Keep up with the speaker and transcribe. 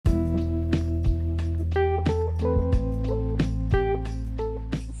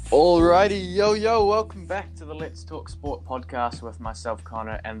Alrighty, yo, welcome back to the Let's Talk Sport podcast with myself,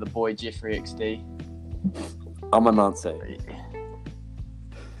 Connor, and the boy Jeffrey XD. I'm a Nancy.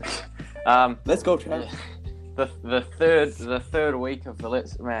 Let's go, Chad. The third week of the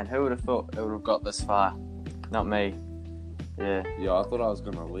Let's... Man, who would have thought it would have got this far? Not me. Yeah, I thought I was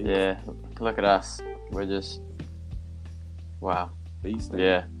going to leave. yeah, look at us. We're just... Wow. Beast.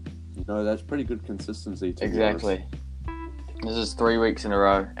 Yeah, You know, that's pretty good consistency, to exactly. be honest. This is 3 weeks in a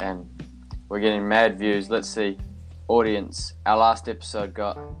row, and we're getting mad views. Let's see. Audience. Our last episode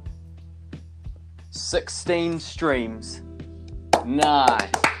got 16 streams.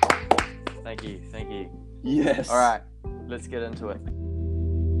 Nice. Thank you. Yes. All right, let's get into it.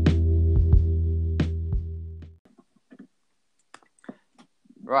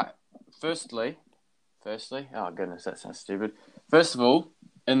 Right. Firstly, oh goodness, that sounds stupid. First of all,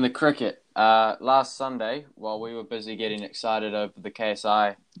 in the cricket, last Sunday, while we were busy getting excited over the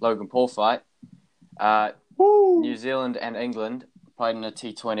KSI Logan Paul fight, New Zealand and England played in a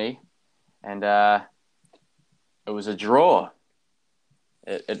T20, and it was a draw.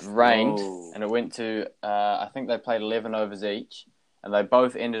 It rained, and it went to, I think they played 11 overs each, and they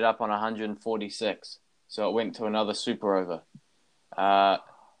both ended up on 146, so it went to another super over.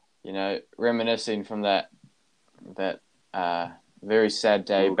 Reminiscing from that very sad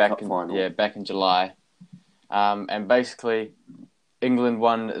day back in July, and basically England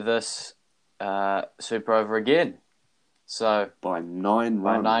won this super over again. So by 9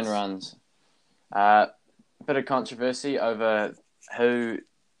 runs. Bit of controversy over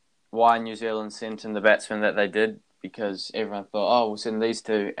why New Zealand sent in the batsman that they did, because everyone thought, we'll send these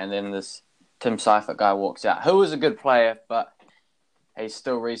two, and then this Tim Seifert guy walks out, who was a good player, but he's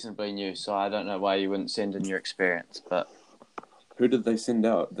still reasonably new, so I don't know why you wouldn't send in your experience. But Who did they send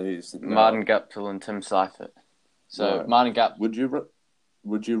out? Martin Guptill and Tim Seifert. So Right. Martin Guptill.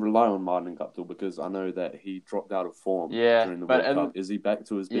 Would you rely on Martin Guptill, because I know that he dropped out of form Yeah, during the but World Cup? Is he back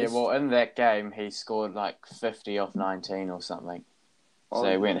to his best? Yeah, well, in that game, he scored like 50 off 19 or something. So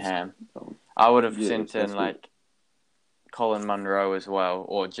he went ham. I would have sent in like Colin Munro as well,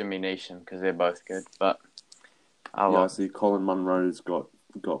 or Jimmy Neesham, because they're both good. But I see Colin Munro's got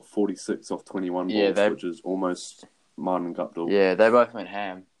 46 off 21 balls, which is almost Martin Guptill. Yeah, they both went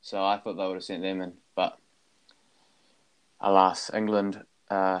ham. So I thought they would have sent them in. But alas, England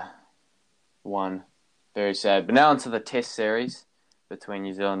won. Very sad. But now onto the Test series between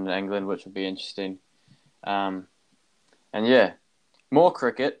New Zealand and England, which will be interesting. More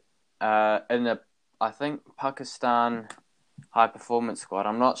cricket in the, I think, Pakistan high performance squad.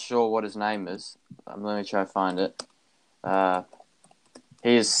 I'm not sure what his name is. Let me try to find it.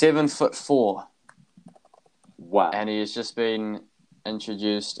 He is 7'4". Wow. And he has just been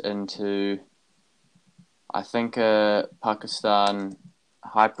introduced into, I think, a Pakistan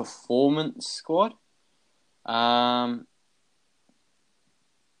high performance squad. I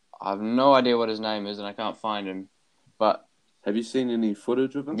have no idea what his name is, and I can't find him. But have you seen any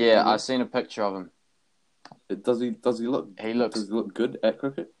footage of him? Yeah, I've seen a picture of him. Does he look? He looks. Does he look good at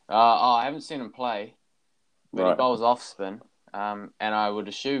cricket? I haven't seen him play, but Right. he bowls off spin. And I would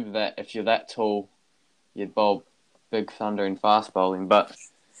assume that if you're that tall, you'd bowl big thunder and fast bowling. But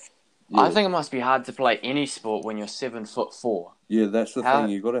Yeah. I think it must be hard to play any sport when you're 7'4". Yeah, that's the thing.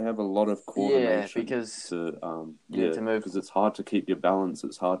 You got to have a lot of coordination. Because to need to move. because it's hard to keep your balance.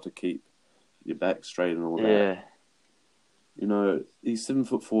 It's hard to keep your back straight and all that. Yeah. You know, he's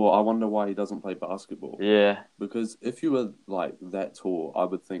 7'4". I wonder why he doesn't play basketball. Yeah. Because if you were like that tall, I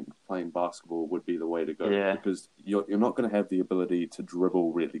would think playing basketball would be the way to go. Yeah. Because you're not going to have the ability to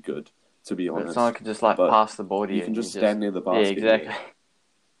dribble really good, to be honest. Someone can just pass the ball to you. You can just stand near the basket. Yeah, exactly.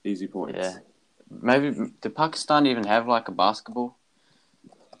 Easy points. Yeah. Maybe, do Pakistan even have like a basketball?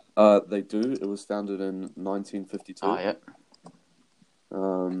 They do. It was founded in 1952. Oh, yeah.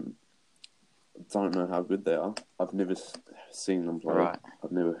 Don't know how good they are. I've never seen them play. Right.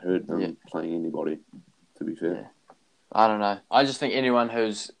 I've never heard them playing anybody, to be fair. Yeah. I don't know. I just think anyone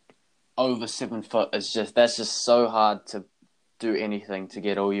who's over 7 foot that's just so hard to do anything to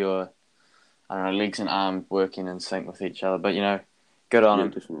get all your, legs and arms working in sync with each other. But, good on them.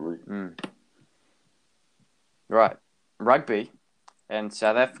 Definitely. Right. Rugby and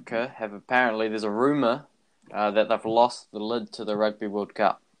South Africa have apparently, there's a rumour that they've lost the lid to the Rugby World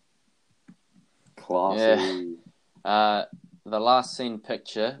Cup. Classy. Yeah. The last seen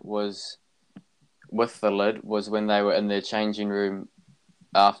picture was with the lid was when they were in their changing room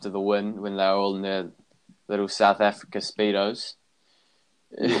after the win, when they were all in their little South Africa Speedos.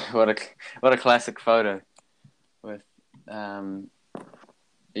 What a classic photo. With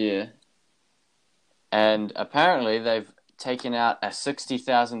And apparently they've taken out a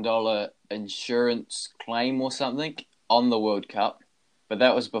 $60,000 insurance claim or something on the World Cup, but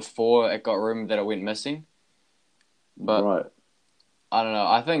that was before it got rumored that it went missing. But right. I don't know.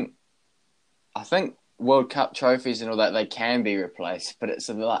 I think World Cup trophies and all that, they can be replaced, but it's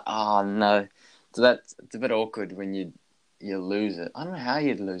a bit like, oh no. So it's a bit awkward when you lose it. I don't know how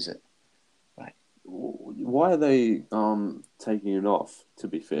you'd lose it. Why are they taking it off, to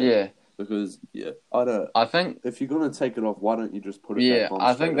be fair? Yeah. Because I think if you're gonna take it off, why don't you just put it back on?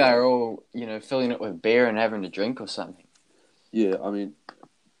 I think they're all, filling it with beer and having a drink or something. Yeah, I mean,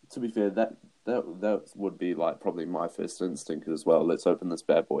 to be fair, that would be like probably my first instinct as well. Let's open this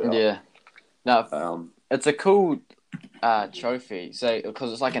bad boy up. Yeah. No, it's a cool trophy. So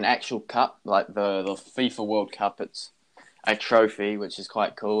because it's like an actual cup, like the FIFA World Cup, it's a trophy, which is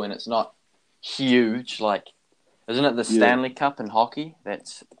quite cool, and it's not huge. Like, isn't it the Stanley Cup in hockey?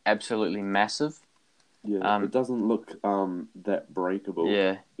 That's absolutely massive. Yeah, it doesn't look that breakable.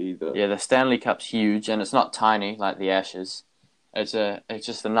 Either. Yeah, the Stanley Cup's huge, and it's not tiny like the Ashes. It's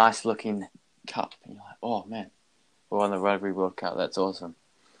just a nice looking cup. And you're like, oh man, we won the Rugby World Cup. That's awesome.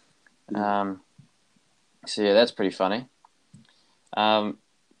 Yeah. So yeah, that's pretty funny. Right,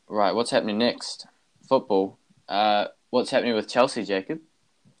 what's happening next? Football. What's happening with Chelsea, Jacob?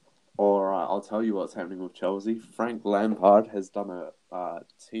 All right, I'll tell you what's happening with Chelsea. Frank Lampard has done a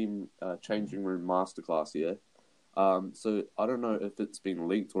team changing room masterclass here. So I don't know if it's been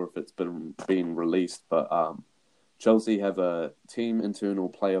leaked or if it's been released, but Chelsea have a team internal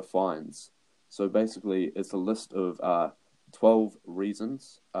player fines. So basically, it's a list of 12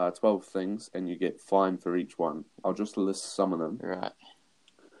 reasons, 12 things, and you get fined for each one. I'll just list some of them. Right.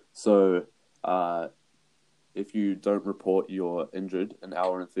 So, if you don't report you're injured an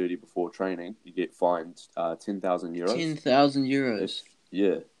hour and 30 before training, you get fined 10,000 euros. 10,000 euros?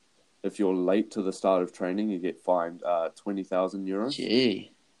 If you're late to the start of training, you get fined 20,000 euros.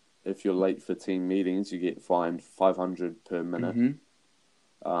 Gee. If you're late for team meetings, you get fined 500 per minute.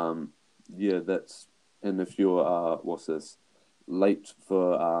 Mm-hmm. And if you're, late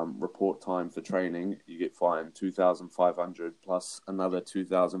for report time for training, you get fined 2,500 plus another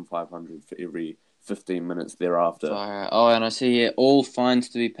 2,500 for every 15 minutes thereafter. Oh, and I see here, all fines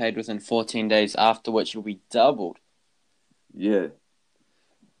to be paid within 14 days, after which will be doubled. Yeah.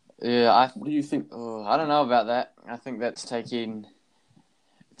 Yeah, what do you think? Oh, I don't know about that. I think that's taking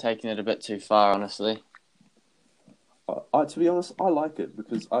it a bit too far, honestly. To be honest, I like it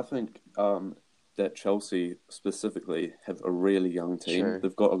because I think that Chelsea specifically have a really young team. True.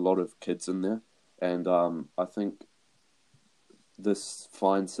 They've got a lot of kids in there, and I think this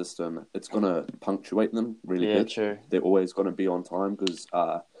fine system, it's going to punctuate them really good. Yeah, true. They're always going to be on time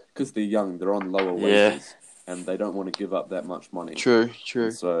because they're young, they're on lower wages, and they don't want to give up that much money. True.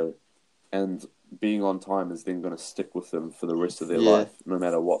 And being on time is then going to stick with them for the rest of their life, no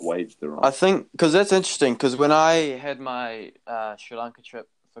matter what wage they're on. I think, because that's interesting, because when I had my Sri Lanka trip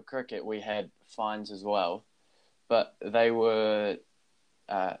for cricket, we had fines as well, but they were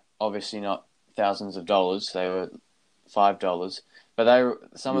obviously not thousands of dollars, they were $5, but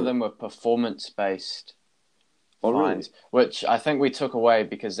some of them were performance-based fines, which I think we took away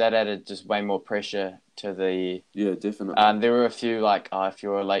because that added just way more pressure to the... Yeah, definitely. There were a few, like, if you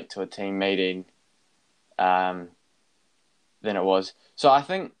were late to a team meeting, then it was. So I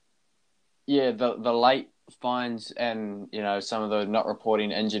think, the late fines and, some of the not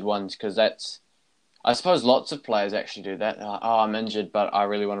reporting injured ones, because that's... I suppose lots of players actually do that. They're like, I'm injured, but I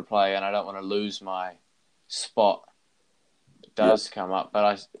really want to play and I don't want to lose my spot. It does come up,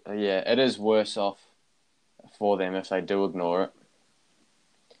 but it is worse off for them if they do ignore it.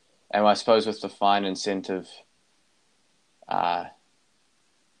 And I suppose with the fine incentive, it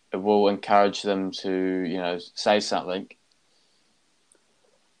will encourage them to, say something.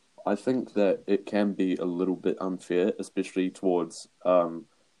 I think that it can be a little bit unfair, especially towards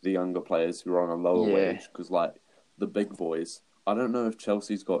the younger players who are on a lower wage, because like the big boys, I don't know if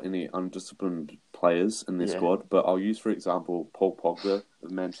Chelsea's got any undisciplined players in their squad, but I'll use, for example, Paul Pogba of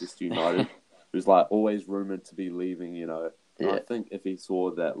Manchester United, who's like always rumoured to be leaving, And I think if he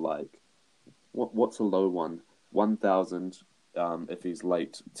saw that, like, what's a low one? 1,000 if he's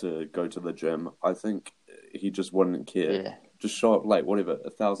late to go to the gym, I think he just wouldn't care. Yeah. Just show up late, whatever,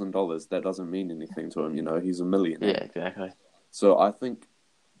 $1,000, that doesn't mean anything to him, he's a millionaire. Yeah, exactly. So I think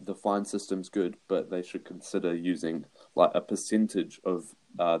the fine system's good, but they should consider using like a percentage of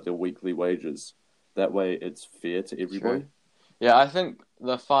their weekly wages. That way it's fair to everybody. True. Yeah, I think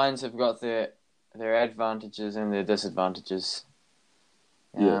the fines have got their advantages and their disadvantages.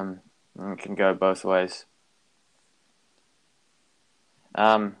 It can go both ways.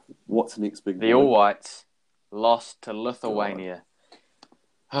 What's next, big boy? The All Whites lost to Lithuania.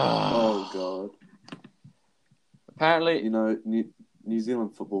 Oh God! Apparently, You know, New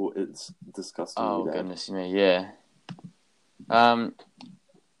Zealand football, it's disgusting. oh goodness me, yeah.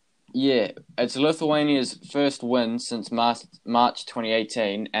 Yeah, it's Lithuania's first win since March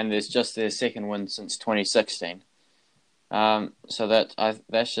 2018, and there's just their second win since 2016. So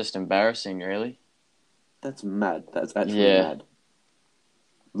that's just embarrassing, really. That's mad. That's actually Yeah. mad.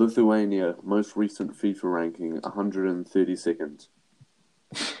 Lithuania, most recent FIFA ranking, 132nd.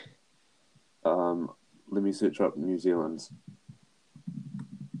 Let me search up New Zealand's.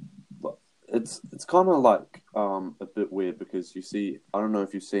 It's kind of like a bit weird because you see, I don't know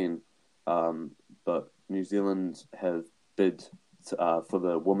if you've seen, but New Zealand have bid for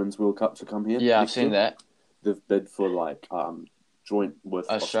the Women's World Cup to come here. Yeah, I've seen that. They've bid for like joint with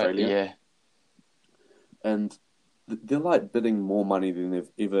Australia. Yeah. And they're like bidding more money than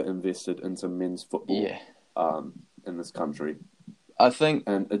they've ever invested into men's football in this country. I think,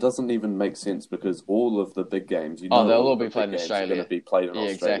 and it doesn't even make sense because all of the big games, they'll all be played in Australia. Are going to be played in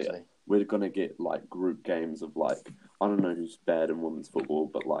Australia. Exactly. We're going to get like group games of like, I don't know who's bad in women's football,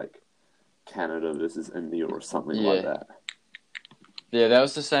 but like Canada versus India or something like that. Yeah, that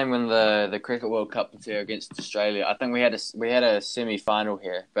was the same when the Cricket World Cup was here against Australia. I think we had a semi-final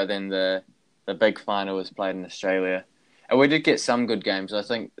here, but then the big final was played in Australia. And we did get some good games. I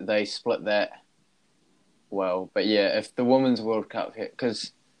think they split that well. But yeah, if the Women's World Cup hit,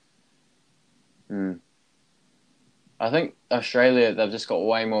 because I think Australia, they've just got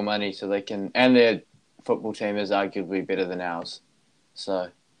way more money, so they can, and their football team is arguably better than ours. So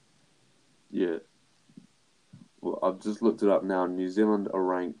yeah. Well, I've just looked it up now. New Zealand are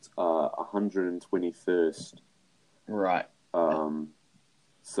ranked 121st. Right.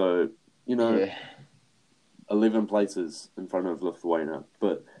 So, 11 places in front of Lithuania.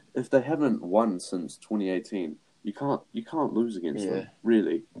 But if they haven't won since 2018, you can't lose against them.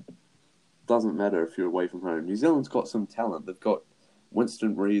 Really, doesn't matter if you're away from home. New Zealand's got some talent. They've got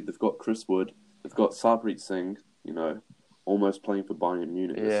Winston Reid. They've got Chris Wood. They've got Sarpreet Singh. Almost playing for Bayern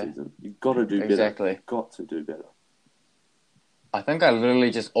Munich this season. You've got to do better. Exactly. You've got to do better. I think I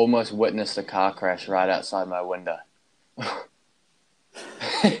literally just almost witnessed a car crash right outside my window.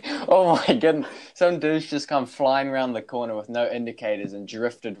 Oh my goodness. Some douche just come flying around the corner with no indicators and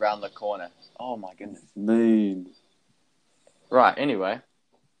drifted round the corner. Oh my goodness. Mean. Right, anyway.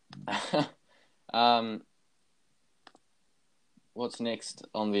 What's next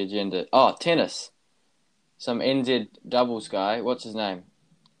on the agenda? Oh, tennis. Some NZ doubles guy. What's his name?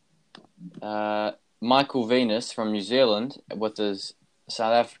 Michael Venus from New Zealand with his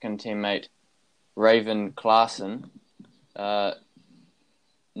South African teammate Raven Klaasen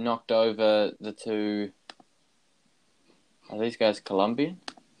knocked over the two. Are these guys Colombian?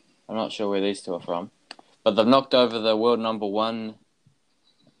 I'm not sure where these two are from, but they've knocked over the world number one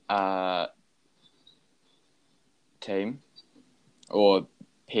team or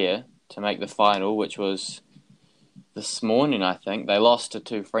pair to make the final, which was this morning, I think. They lost to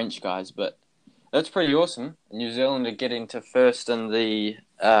two French guys, but that's pretty awesome. New Zealand are getting to first in the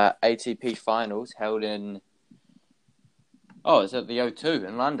ATP finals held in... Oh, it's at the O2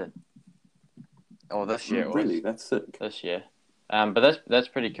 in London. Oh, this year it was. Really? That's sick. This year. But that's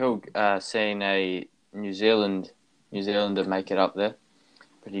pretty cool, seeing a New Zealander make it up there.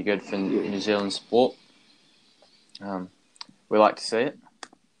 Pretty good for New Zealand sport. We like to see it.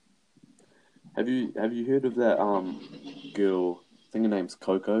 Have you heard of that girl? I think her name's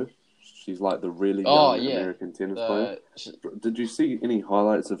Coco. She's like the really young American tennis player. Did you see any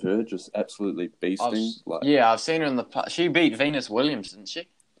highlights of her just absolutely beasting? I've seen her in the past. She beat Venus Williams, didn't she?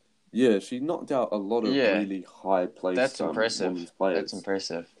 Yeah, she knocked out a lot of really high-placed That's impressive. women's players. That's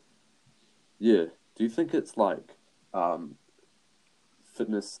impressive. Yeah. Do you think it's like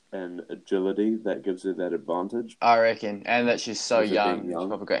fitness and agility that gives her that advantage? I reckon. And that she's so young. She's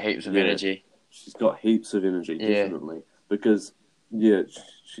probably got heaps of energy. She's got heaps of energy, definitely. Because,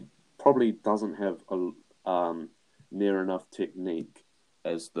 she probably doesn't have a near enough technique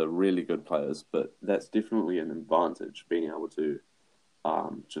as the really good players, but that's definitely an advantage, being able to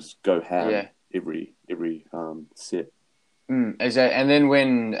just go ham every set. Exactly. And then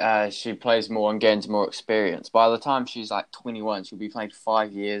when she plays more and gains more experience, by the time she's like 21, she'll be playing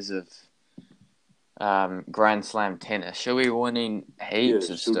 5 years of Grand Slam tennis. She'll be winning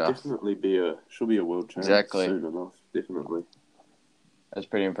heaps of stuff. She'll be a world champion soon enough, definitely. That's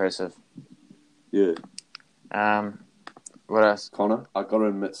pretty impressive. Yeah. What else? Connor, I got to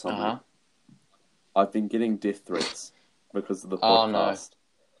admit something. Uh-huh. I've been getting death threats because of the podcast.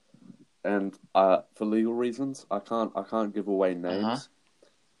 Oh, no. And for legal reasons, I can't give away names. Uh-huh.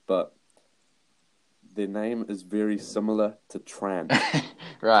 But Their name is very similar to Trant.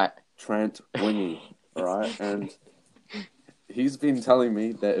 Right. Trent Wingy, right? And he's been telling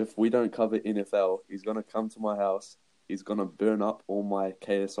me that if we don't cover NFL, he's going to come to my house, he's going to burn up all my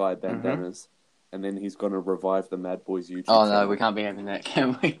KSI bandanas, and then he's going to revive the Mad Boys YouTube channel. Oh, no, we can't be having that,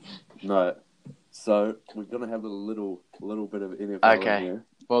 can we? No. So, we're going to have a little bit of NFL in here.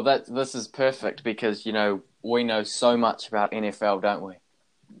 Well, this is perfect because, we know so much about NFL, don't we?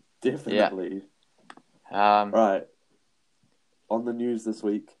 Definitely. Yeah. Right. On the news this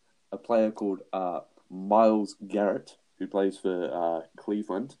week, a player called Myles Garrett, who plays for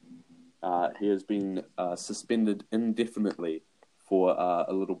Cleveland, he has been suspended indefinitely for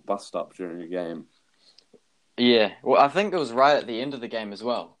a little bust-up during a game. Yeah. Well, I think it was right at the end of the game as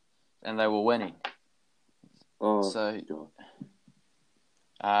well, and they were winning. Oh, so, God.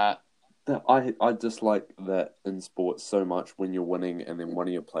 I dislike that in sports so much when you're winning and then one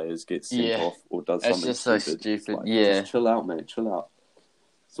of your players gets sent off or does something just stupid. so stupid. Like, just chill out, mate. Chill out.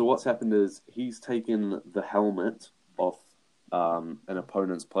 So what's happened is he's taken the helmet off an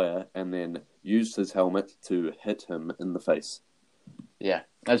opponent's player and then used his helmet to hit him in the face. Yeah,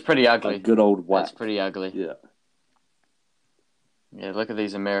 that's pretty ugly. A good old whack. That's pretty ugly. Yeah. Yeah, look at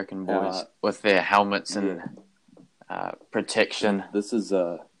these American boys with their helmets and protection. This is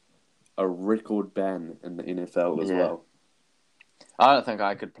a record ban in the NFL as well. I don't think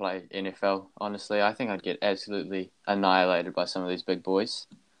I could play NFL, honestly. I think I'd get absolutely annihilated by some of these big boys.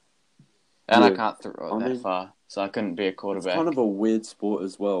 And I can't throw it that far, so I couldn't be a quarterback. It's kind of a weird sport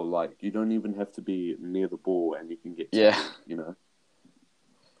as well. Like, you don't even have to be near the ball and you can get tackled,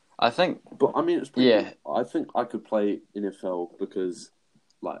 I think... But, I mean, it's pretty good. I think I could play NFL because,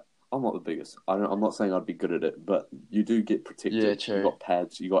 like, I'm not the biggest. I'm not saying I'd be good at it, but you do get protected. Yeah, true. You got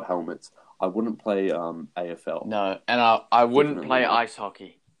pads, you got helmets. I wouldn't play AFL. No, and I wouldn't play ice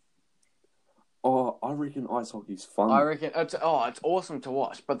hockey. Oh, I reckon ice hockey's fun. I reckon it's awesome to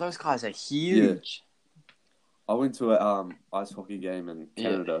watch, but those guys are huge. Yeah. I went to a ice hockey game in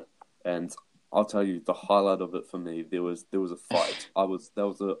Canada, and I'll tell you the highlight of it for me. There was a fight. That was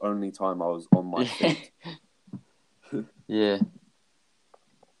the only time I was on my feet. Yeah.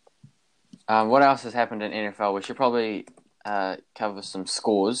 What else has happened in NFL? We should probably cover some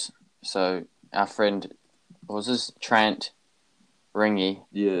scores. So our friend, what was this? Trent Ringy.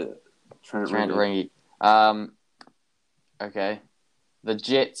 Yeah. Trent Ringy. Okay. The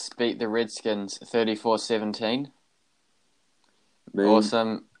Jets beat the Redskins 34-17.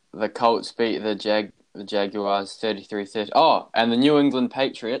 Awesome. The Colts beat the Jaguars 33-30. Oh, and the New England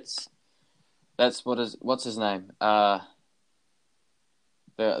Patriots. What's his name? The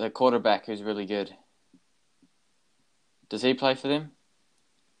quarterback who's really good. Does he play for them?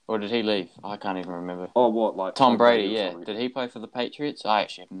 Or did he leave? I can't even remember. Oh, what, like Tom Brady, yeah. Did he play for the Patriots? I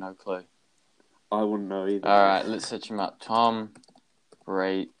actually have no clue. I wouldn't know either. All right, let's search him up. Tom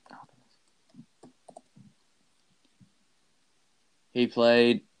Brady. He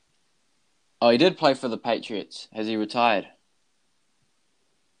played... Oh, he did play for the Patriots. Has he retired?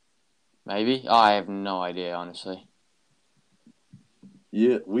 Maybe? Oh, I have no idea, honestly.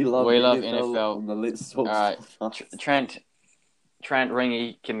 Yeah, we love NFL on the Let's Talk. All right, Trent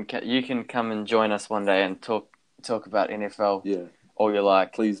Ringy, you can come and join us one day and talk about NFL. Yeah, all you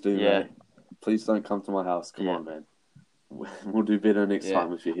like. Please do, man. Please don't come to my house. Come on, man. We'll do better next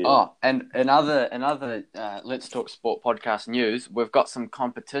time if you're here. Oh, and another Let's Talk Sport podcast news. We've got some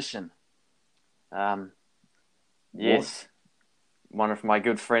competition. Yes, one of my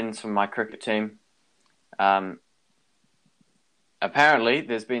good friends from my cricket team. Apparently,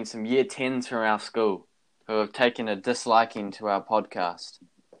 there's been some year 10s from our school who have taken a disliking to our podcast.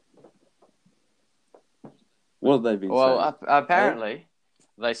 What have they been saying? Well, apparently,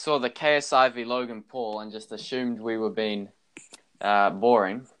 they saw the KSI v Logan Paul and just assumed we were being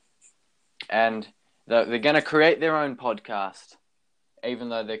boring. And they're going to create their own podcast, even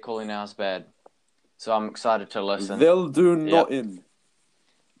though they're calling ours bad. So I'm excited to listen. They'll do nothing.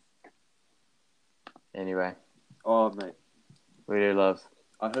 Anyway. Oh, mate. We do love.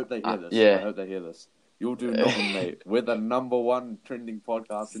 I hope they hear this. Yeah. I hope they hear this. You'll do nothing, mate. We're the number one trending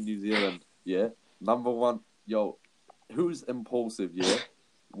podcast in New Zealand. Yeah? Number one. Yo, who's impulsive, yeah?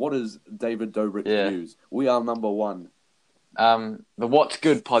 What is David Dobrik news? We are number one. The What's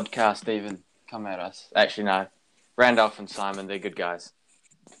Good podcast even come at us. Actually, no. Randolph and Simon, they're good guys.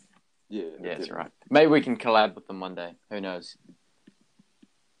 Yeah, that's right. Maybe we can collab with them one day. Who knows?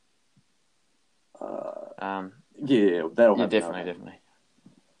 Yeah, that'll happen. Definitely.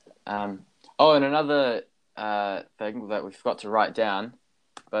 And another thing that we forgot to write down,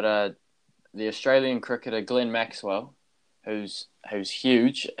 but the Australian cricketer Glenn Maxwell who's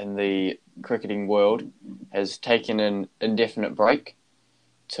huge in the cricketing world, has taken an indefinite break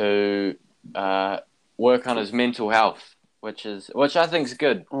to work on his mental health, which I think is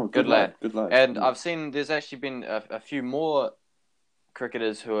good. Oh, good lad. Good lad. And Yeah. I've seen there's actually been a few more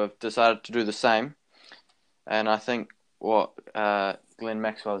cricketers who have decided to do the same. And I think what Glenn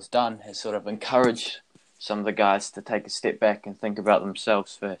Maxwell has done has sort of encouraged some of the guys to take a step back and think about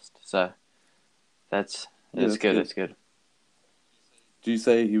themselves first. So that's good. It's good. Do you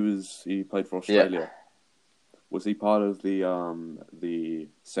say he played for Australia? Yeah. Was he part of the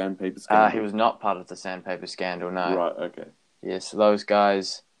sandpaper scandal? He was not part of the sandpaper scandal, no. Right, okay. Yes, those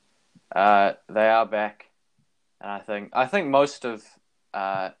guys, they are back, and I think most of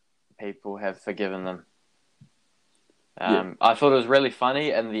people have forgiven them. I thought it was really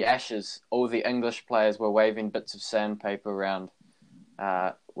funny in the Ashes. All the English players were waving bits of sandpaper around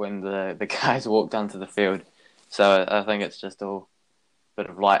when the guys walked onto the field. So I think it's just all a bit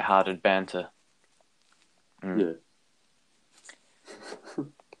of light-hearted banter. Yeah.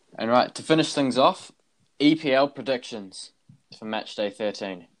 And right, to finish things off, EPL predictions for match day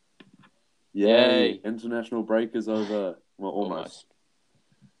 13. Yay! International break is over. Well, almost.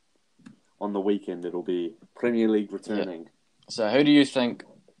 On the weekend, it'll be Premier League returning. Yeah. So who do you think,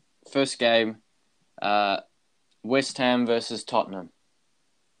 first game, West Ham versus Tottenham?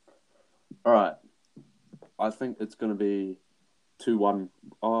 All right. I think it's going to be 2-1.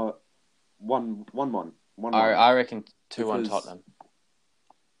 1-1. I reckon 2-1 Tottenham.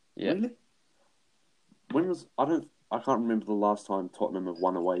 Yeah. Really? I can't remember the last time Tottenham have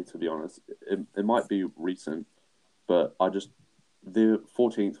won away, to be honest. It might be recent, but they're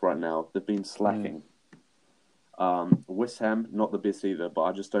 14th right now. They've been slacking. West Ham, not the best either, but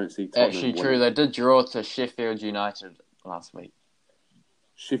I just don't see Tottenham Actually, winning. true. They did draw to Sheffield United last week.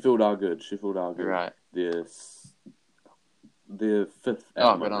 Sheffield are good. Right. They're fifth at the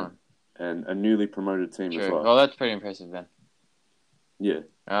moment. Good on. And a newly promoted team as well. Well, that's pretty impressive then. Yeah.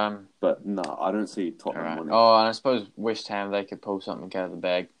 But no, I don't see Tottenham winning. Oh, and I suppose West Ham, they could pull something out of the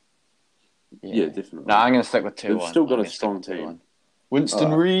bag. Yeah, definitely. No, I'm going to stick with 2-1. They've still got a strong team.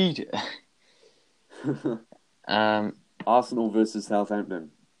 Winston Reid. Arsenal versus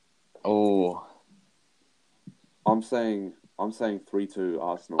Southampton. Oh. I'm saying 3-2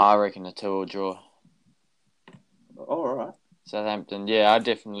 Arsenal. I reckon a 2-2 draw. Oh, all right. Southampton, I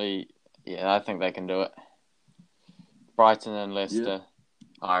think they can do it. Brighton and Leicester,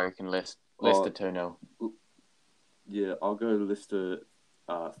 I reckon Leicester 2-0. Yeah, I'll go Leicester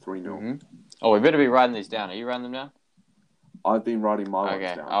 3-0. Mm-hmm. Oh, we better be writing these down. Are you writing them down? I've been writing my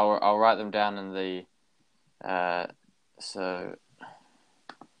ones down. I'll write them down in the... So,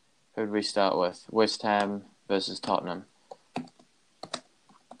 who do we start with? West Ham versus Tottenham.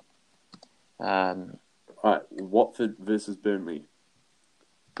 Alright, Watford versus Burnley.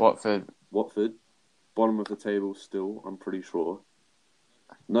 Watford. Bottom of the table still, I'm pretty sure.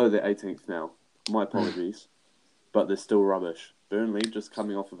 No, they're 18th now. My apologies. But they're still rubbish. Burnley just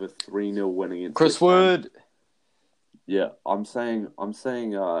coming off of a 3-0 win against Chris Wood. Yeah, I'm saying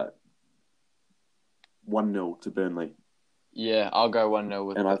 1-0 to Burnley. Yeah, I'll go 1-0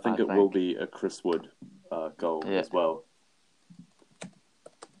 with. And I think it will be a Chris Wood goal as well.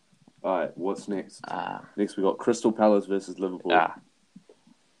 All right, what's next? Next we got Crystal Palace versus Liverpool.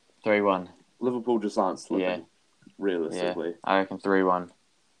 3-1. Liverpool just aren't slipping, realistically. Yeah, I reckon 3-1.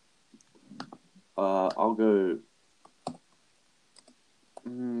 I'll go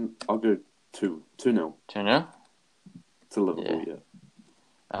 2-0. 2-0? To Liverpool,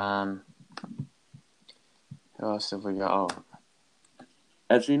 yeah. Who else have we got? Oh.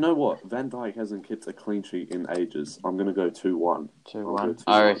 Actually, you know what? Van Dijk hasn't kept a clean sheet in ages. I'm going to go 2-1. 2-1?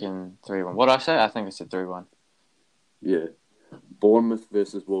 I reckon 3-1. What did I say? I think I said 3-1. Yeah. Bournemouth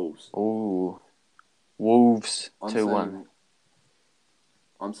versus Wolves. Ooh. Wolves 2-1.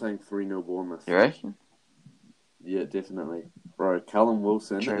 I'm saying 3-0 Bournemouth. You reckon? Yeah, definitely. Bro, Callum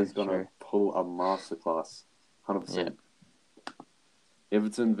Wilson is going to pull a masterclass. 100%. Yeah.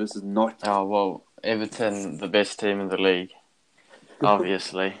 Everton versus Norwich. Oh, well, Everton, the best team in the league.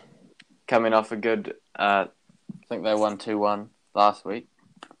 Obviously. Coming off a good... I think they won 2-1 last week.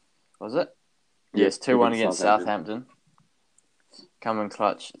 Was it? Yes, 2-1 against Southampton. Coming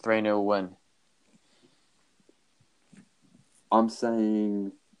clutch, 3-0 win. I'm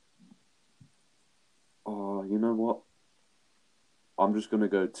saying... Oh, you know what? I'm just going to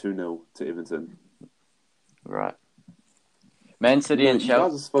go 2-0 to Everton. Right. Man City and Chelsea. You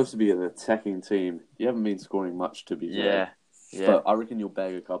guys are supposed to be an attacking team. You haven't been scoring much, to be fair. Yeah. But I reckon you'll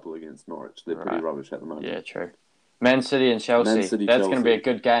bag a couple against Norwich. They're pretty rubbish at the moment. Yeah, true. Man City and Chelsea. That's going to be a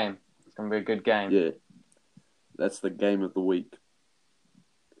good game. It's going to be a good game. Yeah. That's the game of the week.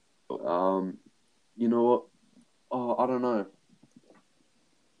 You know what? Oh, I don't know.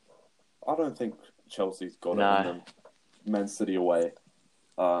 I don't think Chelsea's got it in No. them. Man City away.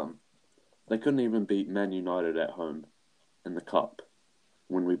 Um, they couldn't even beat Man United at home in the cup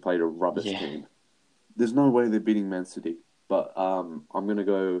when we played a rubbish Yeah. team. There's no way they're beating Man City. But I'm gonna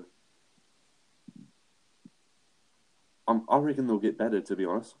go. I reckon they'll get better. To be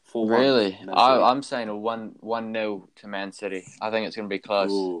honest, 4-1. Really? Man City. I'm saying a 1-0 to Man City. I think it's going to be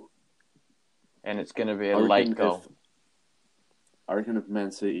close. Ooh. And it's going to be a I late goal. I reckon if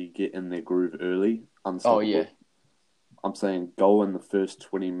Man City get in their groove early, unstoppable. Oh, yeah. I'm saying goal in the first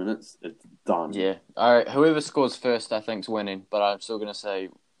 20 minutes, it's done. Yeah. All right. Whoever scores first, I think, is winning. But I'm still going to say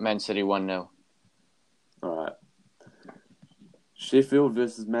Man City 1-0. All right. Sheffield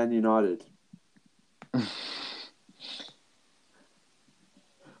versus Man United.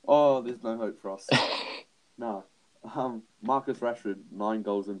 Oh, there's no hope for us. No. Marcus Rashford, 9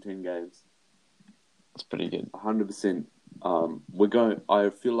 goals in 10 games. That's pretty good. 100%. I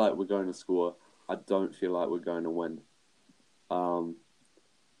feel like we're going to score. I don't feel like we're going to win. You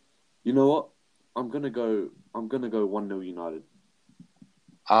know what? I'm gonna go 1-0 United.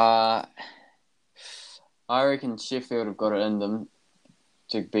 I reckon Sheffield have got it in them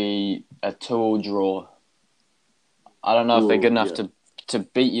to be a 2-2 draw. I don't know if they're good enough to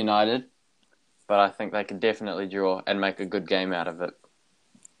beat United, but I think they can definitely draw and make a good game out of it.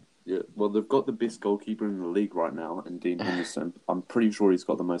 Yeah, well, they've got the best goalkeeper in the league right now, in Dean Henderson. I'm pretty sure he's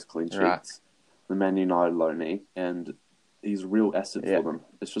got the most clean sheets. Right. The Man United loanee, and he's a real asset for them.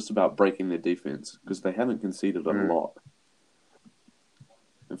 It's just about breaking their defense because they haven't conceded a lot.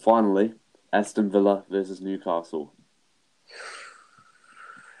 And finally, Aston Villa versus Newcastle.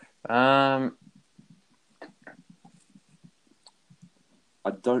 I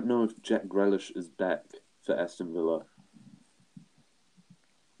don't know if Jack Grealish is back for Aston Villa.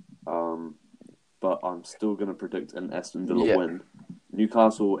 But I'm still going to predict an Aston Villa win.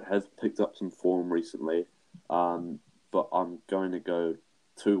 Newcastle has picked up some form recently, but I'm going to go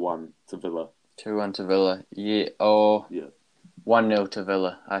 2-1 to Villa. 2-1 to Villa. Yeah. Oh. Yeah. 1-0 to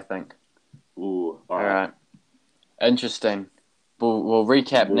Villa, I think. Ooh. All right. Interesting. We'll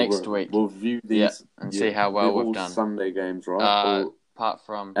recap next week. We'll view these and see how well we've done. Sunday games, right? Apart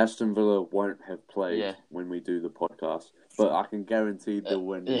from Aston Villa won't have played when we do the podcast, but I can guarantee they'll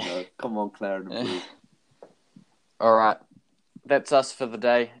win. You know, come on, Clarendon Blue. All right, that's us for the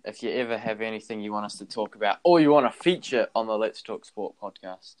day. If you ever have anything you want us to talk about, or you want to feature on the Let's Talk Sport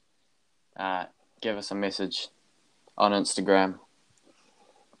podcast, give us a message on Instagram.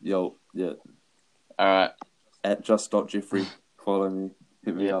 Yo, yeah. All right. At just.jeffrey. Follow me.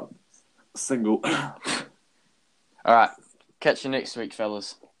 Hit me up. Single. All right. Catch you next week,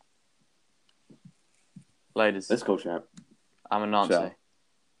 fellas. Laters. Let's go, champ. I'm a Nancy.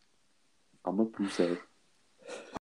 I'm a Poussey.